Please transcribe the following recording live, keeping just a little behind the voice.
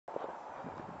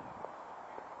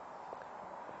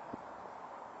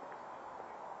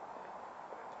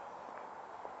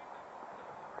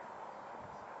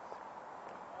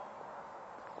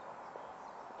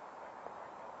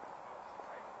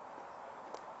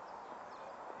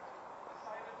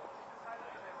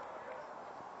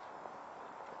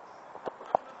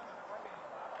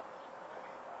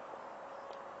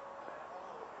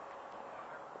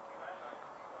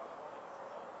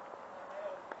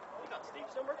got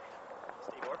Steve's number?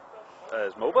 Steve Orr?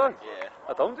 His mobile? Yeah.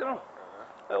 I don't, you know.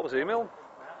 I always email him.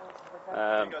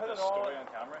 You got this story on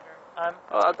camera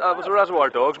here? It was a Reservoir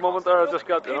Dogs moment there. I just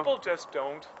got, you know. People just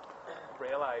don't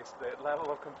realise the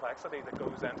level of complexity that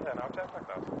goes into an object like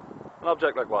that. An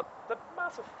object like what? The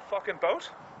massive fucking boat.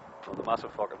 Oh, the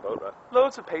massive fucking boat, right?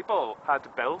 Loads of people had to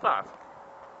build that.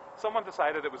 Someone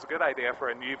decided it was a good idea for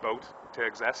a new boat to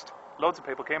exist. Loads of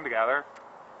people came together.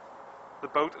 The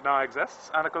boat now exists,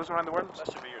 and it goes around the world.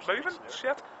 That should be your Moving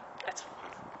shit. It's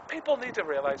people need to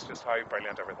realise just how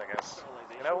brilliant everything is.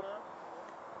 You know,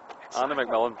 Andy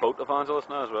McMillan, boat evangelist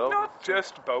now as well. not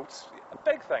just boats,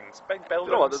 big things, big buildings.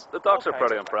 You know what? The docks all are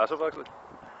pretty kinds of impressive, actually. things.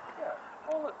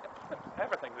 Yeah,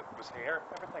 everything that was here,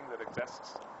 everything that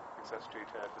exists due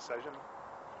to a decision.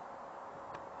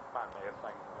 Man-made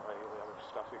thing, the other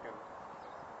stuff you can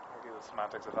argue the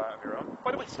semantics of that on your own.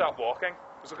 Why did we stop walking?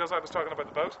 Was it because I was talking about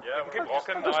the boat? Yeah, we can keep we're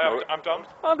walking. just- I'm done.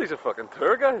 Andy's a fucking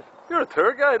tour guide. You're a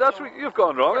tour guide. That's what you've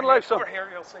gone wrong in life, son. Over here,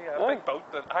 you'll see a Aye. big boat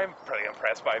that I'm pretty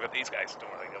impressed by, but these guys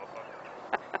don't really give a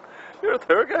fuck. You're a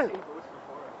tour guide.